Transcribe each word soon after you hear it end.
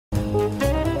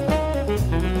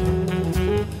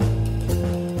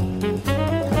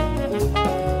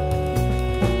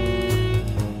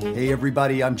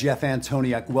everybody, I'm Jeff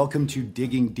Antoniuk. Welcome to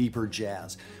Digging Deeper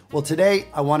Jazz. Well, today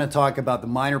I want to talk about the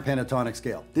minor pentatonic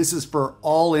scale. This is for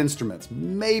all instruments.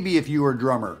 Maybe if you are a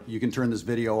drummer, you can turn this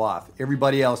video off.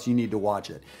 Everybody else, you need to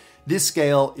watch it. This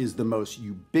scale is the most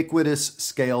ubiquitous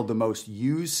scale, the most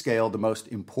used scale, the most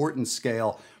important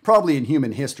scale, probably in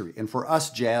human history. And for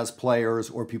us jazz players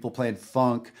or people playing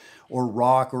funk or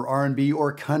rock or R&B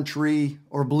or country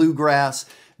or bluegrass,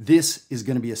 this is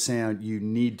going to be a sound you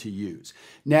need to use.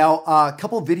 Now, a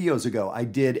couple videos ago, I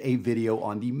did a video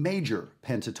on the major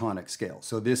pentatonic scale.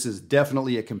 So this is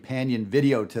definitely a companion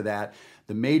video to that.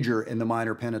 The major and the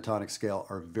minor pentatonic scale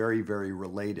are very, very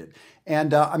related.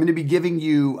 And I'm going to be giving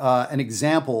you an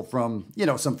example from,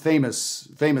 some famous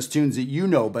tunes that you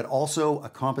know, but also a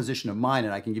composition of mine,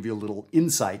 and I can give you a little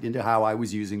insight into how I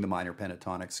was using the minor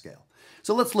pentatonic scale.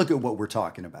 So let's look at what we're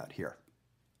talking about here.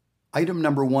 Item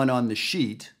number 1 on the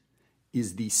sheet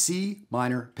is the C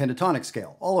minor pentatonic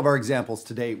scale. All of our examples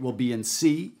today will be in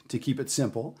C to keep it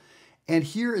simple. And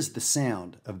here is the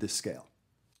sound of this scale.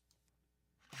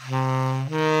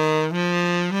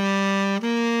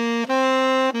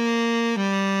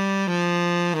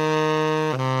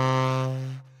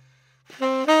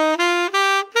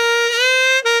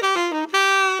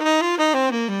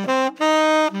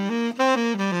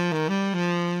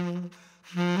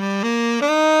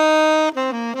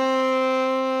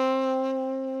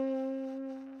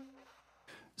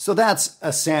 So that's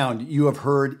a sound you have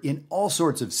heard in all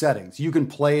sorts of settings. You can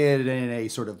play it in a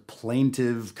sort of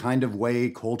plaintive kind of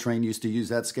way. Coltrane used to use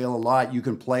that scale a lot. You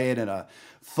can play it in a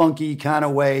funky kind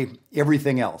of way,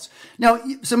 everything else. Now,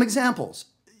 some examples.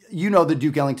 You know the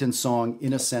Duke Ellington song,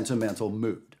 In a Sentimental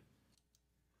Mood.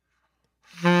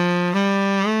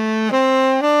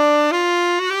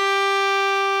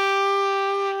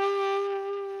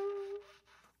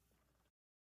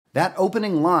 That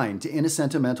opening line to In a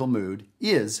Sentimental Mood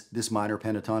is this minor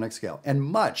pentatonic scale. And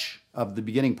much of the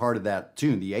beginning part of that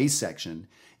tune, the A section,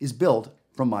 is built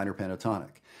from minor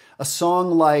pentatonic. A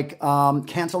song like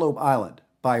Cantaloupe Island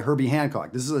by Herbie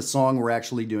Hancock. This is a song we're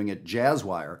actually doing at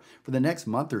Jazzwire for the next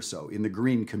month or so in the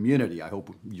Green community. I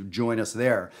hope you join us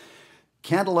there.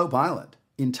 Cantaloupe Island,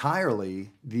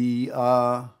 entirely the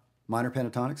minor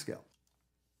pentatonic scale.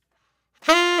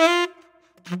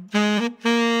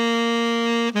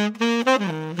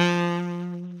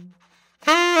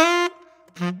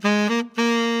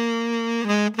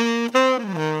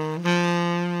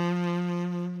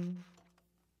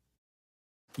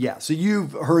 Yeah, so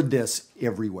you've heard this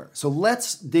everywhere. So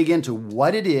let's dig into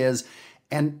what it is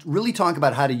and really talk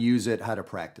about how to use it, how to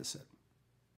practice it.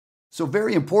 So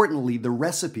very importantly, the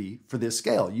recipe for this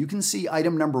scale. You can see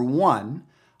item number 1.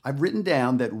 I've written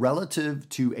down that relative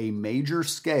to a major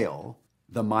scale,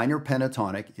 the minor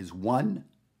pentatonic is 1,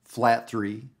 flat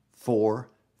 3, 4,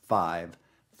 5,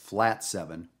 flat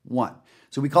 7, 1.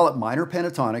 So we call it minor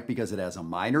pentatonic because it has a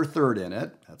minor third in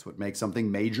it. That's what makes something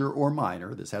major or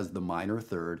minor. This has the minor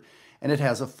third, and it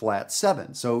has a flat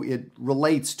 7. So it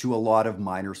relates to a lot of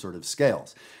minor sort of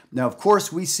scales. Now, of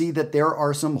course, we see that there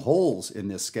are some holes in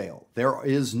this scale. There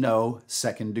is no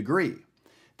second degree.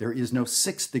 There is no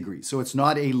sixth degree. So it's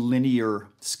not a linear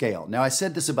scale. Now, I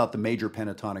said this about the major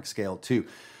pentatonic scale too.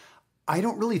 I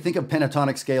don't really think of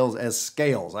pentatonic scales as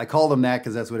scales. I call them that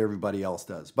because that's what everybody else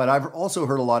does. But I've also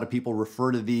heard a lot of people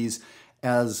refer to these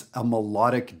as a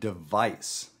melodic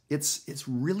device. It's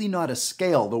really not a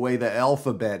scale the way the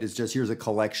alphabet is just here's a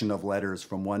collection of letters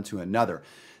from one to another.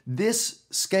 This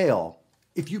scale,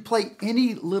 if you play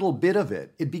any little bit of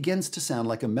it, it begins to sound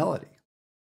like a melody.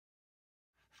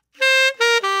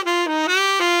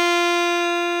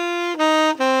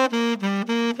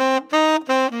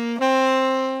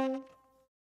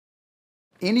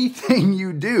 Anything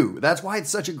you do. That's why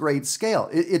it's such a great scale.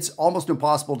 It's almost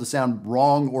impossible to sound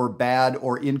wrong or bad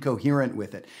or incoherent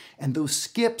with it. And those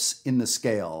skips in the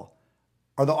scale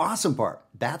are the awesome part.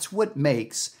 That's what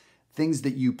makes things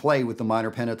that you play with the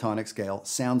minor pentatonic scale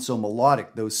sound so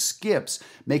melodic. Those skips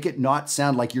make it not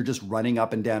sound like you're just running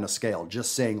up and down a scale,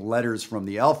 just saying letters from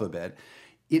the alphabet.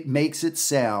 It makes it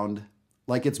sound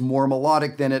like it's more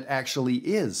melodic than it actually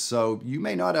is. So you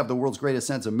may not have the world's greatest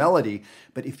sense of melody,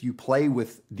 but if you play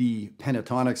with the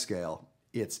pentatonic scale,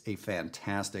 it's a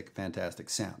fantastic, fantastic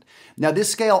sound. Now, this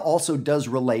scale also does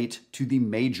relate to the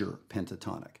major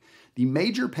pentatonic. The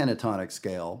major pentatonic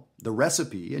scale, the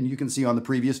recipe, and you can see on the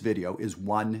previous video, is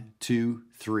 1, 2,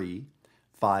 3,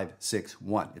 5, 6,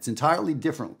 1. It's entirely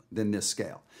different than this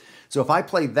scale. So if I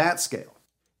play that scale,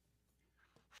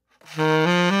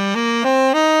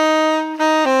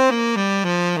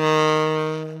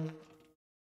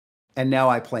 and now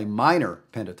I play minor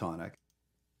pentatonic,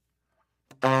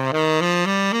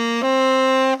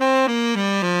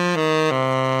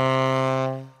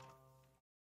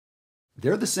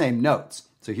 They're the same notes.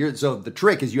 So the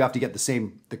trick is you have to get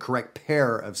the correct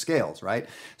pair of scales, right?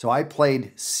 So I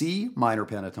played C minor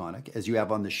pentatonic, as you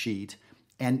have on the sheet,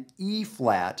 and E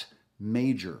flat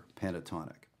major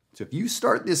pentatonic. So if you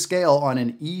start this scale on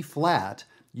an E flat,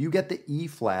 you get the E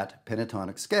flat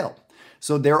pentatonic scale.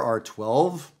 So there are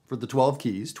 12 for the 12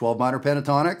 keys, 12 minor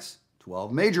pentatonics,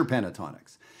 12 major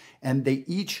pentatonics. And they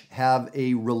each have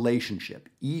a relationship,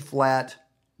 E flat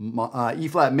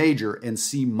major and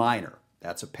C minor,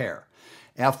 that's a pair.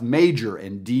 F major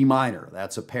and D minor,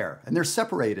 that's a pair. And they're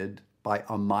separated by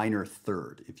a minor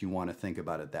third, if you want to think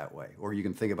about it that way. Or you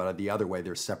can think about it the other way,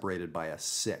 they're separated by a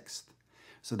sixth.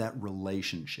 So that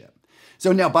relationship.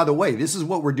 So now, by the way, this is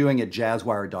what we're doing at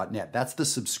jazzwire.net. That's the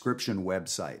subscription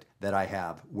website that I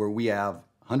have, where we have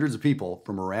hundreds of people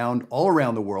from all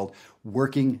around the world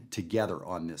working together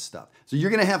on this stuff. So you're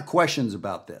going to have questions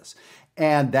about this.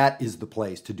 And that is the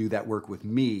place to do that work with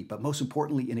me, but most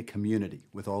importantly, in a community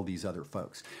with all these other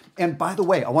folks. And by the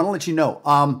way, I want to let you know,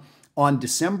 on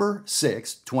December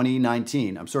 5th,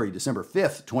 2019,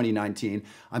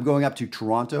 I'm going up to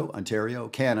Toronto, Ontario,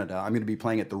 Canada. I'm going to be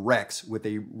playing at the Rex with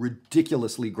a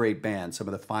ridiculously great band, some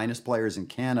of the finest players in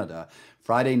Canada,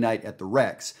 Friday night at the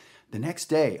Rex. The next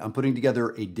day, I'm putting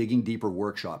together a Digging Deeper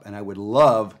workshop, and I would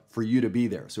love for you to be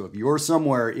there. So if you're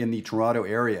somewhere in the Toronto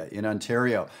area, in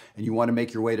Ontario, and you want to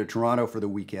make your way to Toronto for the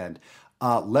weekend,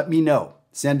 let me know.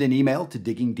 Send an email to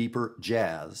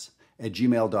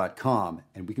diggingdeeperjazz@gmail.com,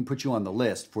 and we can put you on the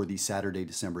list for the Saturday,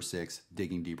 December 6th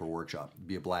Digging Deeper workshop. It'd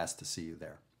be a blast to see you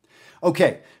there.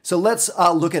 Okay, so let's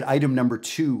look at item number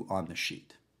 2 on the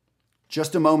sheet.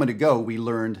 Just a moment ago, we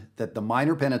learned that the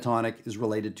minor pentatonic is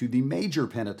related to the major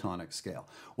pentatonic scale.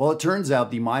 Well, it turns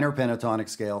out the minor pentatonic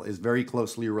scale is very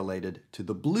closely related to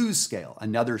the blues scale,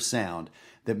 another sound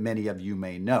that many of you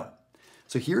may know.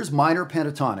 So here's minor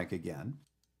pentatonic again.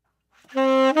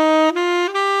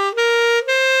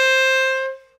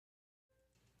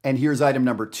 And here's item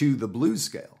number 2, the blues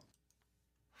scale.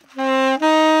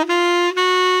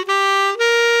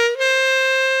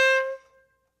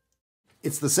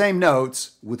 It's the same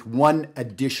notes with one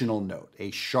additional note,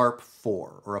 a sharp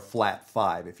 4 or a flat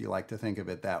 5, if you like to think of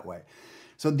it that way.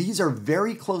 So these are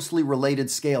very closely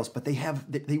related scales, but they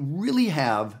really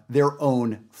have their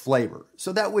own flavor.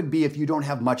 So that would be if you don't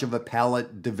have much of a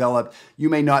palate developed, you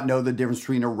may not know the difference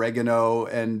between oregano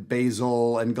and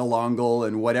basil and galangal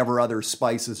and whatever other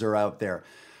spices are out there.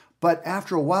 But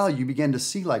after a while, you begin to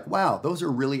see like, wow, those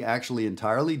are really actually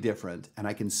entirely different. And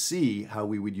I can see how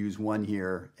we would use one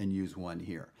here and use one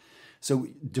here. So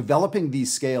developing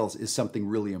these scales is something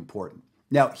really important.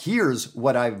 Now, here's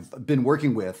what I've been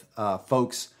working with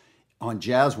folks on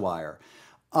Jazzwire.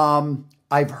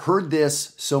 I've heard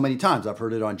this so many times. I've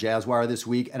heard it on Jazzwire this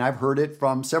week, and I've heard it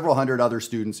from several hundred other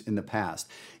students in the past.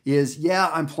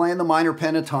 I'm playing the minor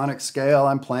pentatonic scale.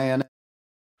 I'm playing...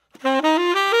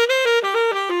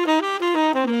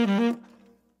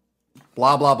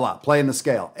 blah, blah, blah, playing the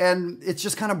scale. And it's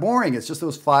just kind of boring. It's just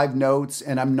those 5 notes,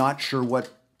 and I'm not sure what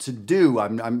to do.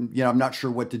 I'm not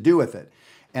sure what to do with it.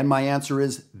 And my answer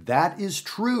is, that is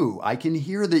true. I can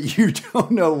hear that you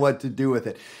don't know what to do with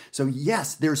it. So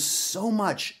yes, there's so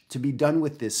much to be done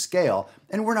with this scale,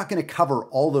 and we're not going to cover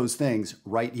all those things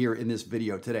right here in this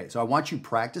video today. So I want you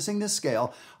practicing this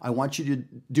scale. I want you to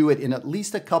do it in at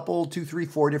least a couple, 2, 3,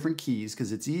 4 different keys,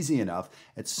 because it's easy enough.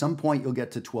 At some point, you'll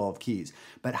get to 12 keys.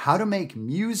 But how to make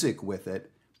music with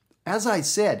it, as I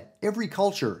said, every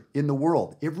culture in the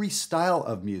world, every style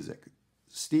of music,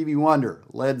 Stevie Wonder,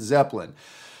 Led Zeppelin,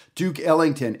 Duke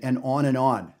Ellington, and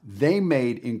on, they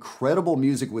made incredible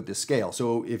music with this scale.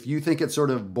 So if you think it's sort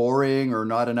of boring or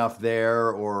not enough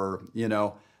there, or,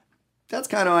 that's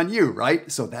kind of on you, right?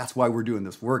 So that's why we're doing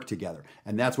this work together.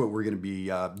 And that's what we're going to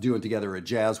be doing together at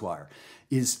Jazzwire,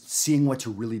 is seeing what to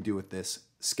really do with this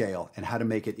scale and how to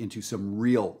make it into some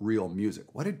real music.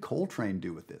 What did Coltrane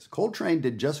do with this? Coltrane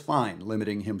did just fine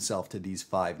limiting himself to these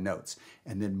 5 notes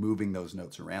and then moving those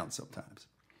notes around sometimes.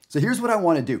 So here's what I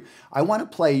want to do. I want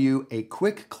to play you a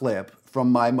quick clip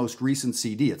from my most recent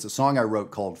CD. It's a song I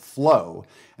wrote called Flow,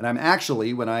 and I'm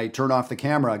actually, when I turn off the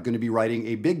camera, going to be writing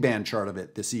a big band chart of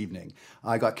it this evening.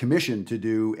 I got commissioned to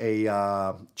do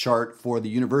a chart for the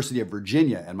University of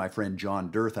Virginia and my friend John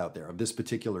Dirth out there of this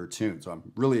particular tune, so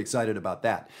I'm really excited about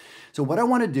that. So what I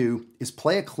want to do is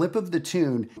play a clip of the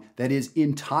tune that is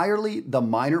entirely the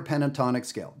minor pentatonic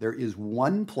scale. There is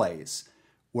one place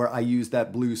where I use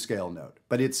that blues scale note.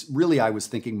 But it's really, I was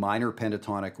thinking minor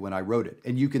pentatonic when I wrote it.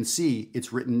 And you can see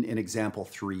it's written in example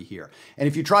 3 here. And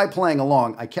if you try playing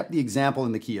along, I kept the example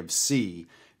in the key of C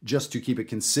just to keep it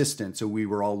consistent, so we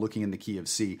were all looking in the key of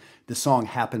C, the song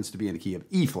happens to be in the key of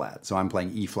E flat. So I'm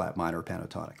playing E flat minor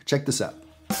pentatonic. Check this out.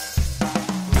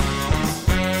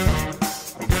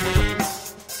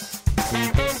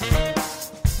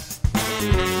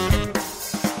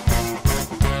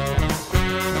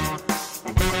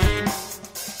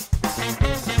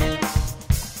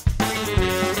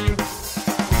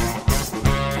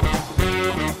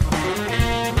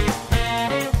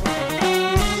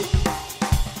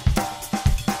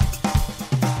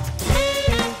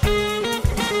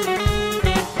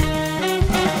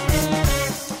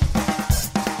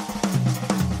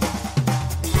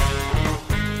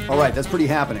 All right, that's pretty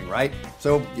happening, right?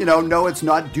 So, no, it's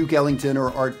not Duke Ellington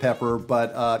or Art Pepper,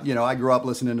 but, I grew up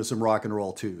listening to some rock and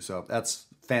roll too. So that's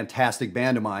a fantastic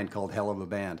band of mine called Hell of a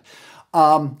Band.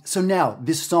 So now,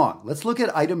 this song, let's look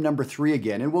at item number 3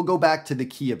 again, and we'll go back to the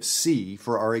key of C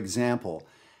for our example.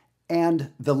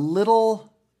 And the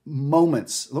little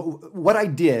moments, what I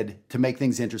did to make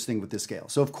things interesting with this scale.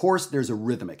 So, of course, there's a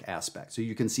rhythmic aspect. So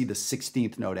you can see the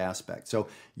 16th note aspect. So,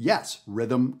 yes,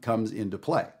 rhythm comes into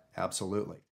play.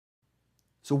 Absolutely.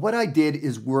 So what I did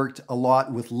is worked a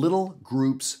lot with little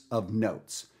groups of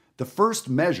notes. The first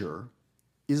measure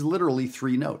is literally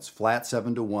 3 notes, flat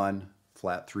 7 to 1,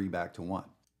 flat 3 back to 1.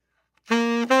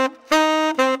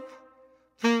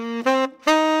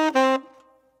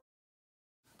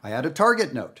 I had a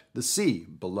target note, the C,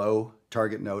 below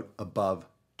target note, above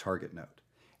target note.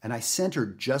 And I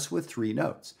centered just with 3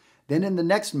 notes. Then in the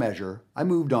next measure, I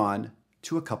moved on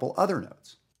to a couple other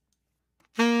notes.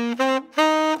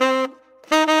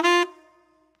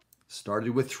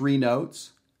 Started with 3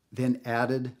 notes, then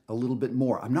added a little bit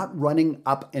more. I'm not running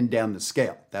up and down the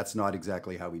scale. That's not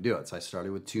exactly how we do it. So I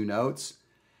started with 2 notes,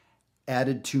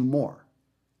 added 2 more,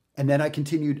 and then I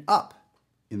continued up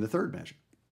in the third measure.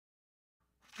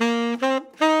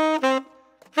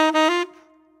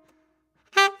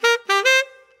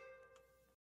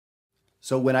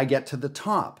 So when I get to the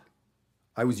top,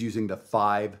 I was using the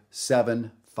 5,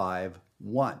 7, 5,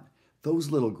 1.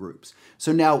 Those little groups.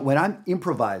 So now when I'm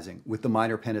improvising with the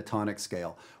minor pentatonic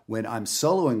scale, when I'm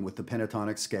soloing with the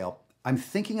pentatonic scale, I'm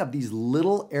thinking of these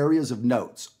little areas of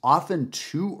notes, often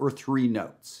 2 or 3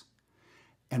 notes,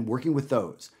 and working with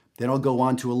those. Then I'll go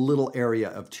on to a little area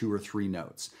of 2 or 3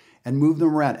 notes and move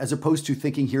them around, as opposed to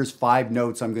thinking here's 5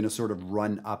 notes I'm going to sort of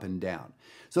run up and down.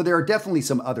 So there are definitely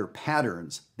some other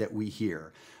patterns that we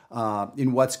hear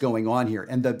in what's going on here.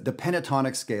 And the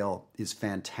pentatonic scale is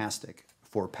fantastic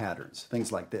for patterns, things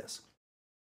like this.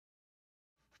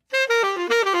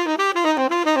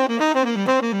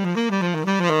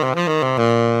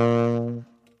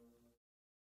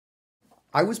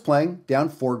 I was playing down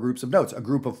 4 groups of notes, a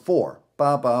group of 4,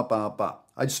 ba, ba, ba, ba.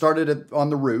 I started it on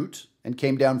the root and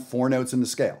came down 4 notes in the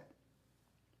scale.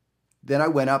 Then I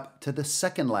went up to the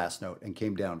second last note and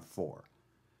came down 4.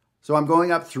 So I'm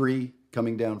going up 3,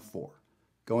 coming down 4.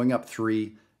 Going up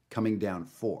 3, coming down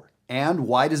 4. And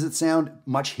why does it sound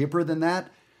much hipper than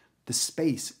that? The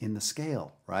space in the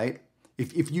scale, right?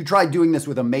 If you tried doing this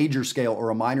with a major scale or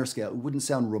a minor scale, it wouldn't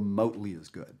sound remotely as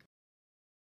good.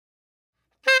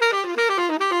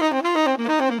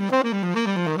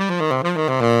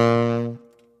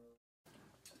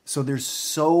 So there's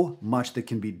so much that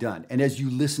can be done. And as you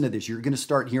listen to this, you're going to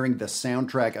start hearing the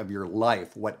soundtrack of your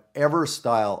life, whatever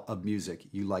style of music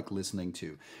you like listening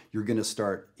to, you're going to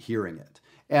start hearing it.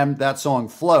 And that song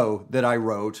Flow that I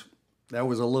wrote, that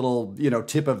was a little,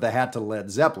 tip of the hat to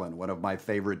Led Zeppelin, one of my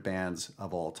favorite bands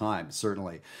of all time,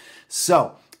 certainly.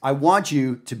 So I want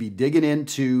you to be digging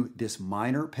into this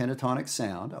minor pentatonic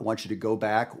sound. I want you to go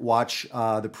back, watch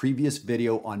the previous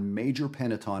video on major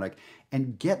pentatonic,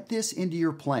 and get this into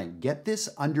your playing. Get this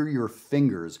under your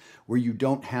fingers where you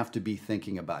don't have to be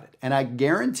thinking about it. And I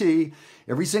guarantee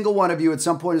every single one of you at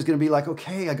some point is going to be like,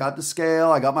 okay, I got the scale,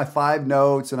 I got my 5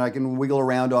 notes, and I can wiggle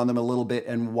around on them a little bit,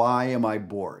 and why am I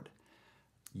bored?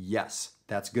 Yes,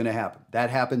 that's going to happen. That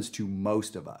happens to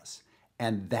most of us.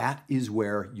 And that is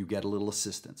where you get a little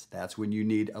assistance. That's when you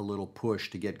need a little push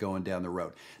to get going down the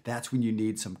road. That's when you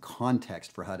need some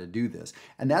context for how to do this.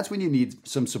 And that's when you need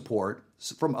some support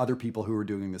from other people who are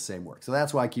doing the same work. So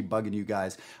that's why I keep bugging you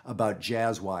guys about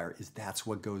Jazzwire, is that's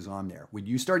what goes on there. When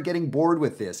you start getting bored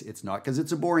with this, it's not because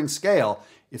it's a boring scale,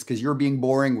 it's because you're being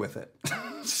boring with it.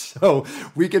 So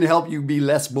we can help you be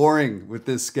less boring with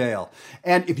this scale.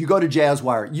 And if you go to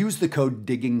Jazzwire, use the code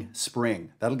DIGGINGSPRING.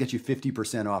 That'll get you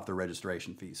 50% off the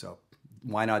registration fee. So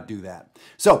why not do that?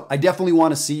 So I definitely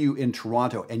want to see you in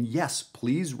Toronto. And yes,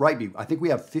 please write me. I think we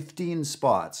have 15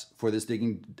 spots for this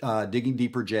Digging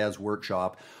Deeper Jazz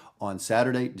workshop on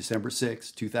Saturday, December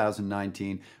 6,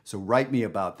 2019. So write me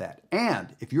about that.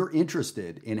 And if you're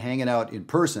interested in hanging out in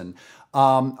person,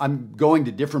 I'm going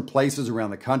to different places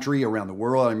around the country, around the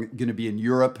world. I'm going to be in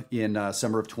Europe in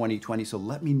summer of 2020. So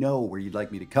let me know where you'd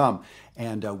like me to come,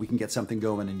 and we can get something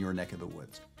going in your neck of the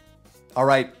woods. All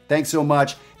right. Thanks so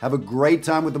much. Have a great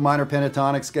time with the minor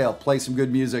pentatonic scale. Play some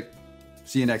good music.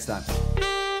 See you next time.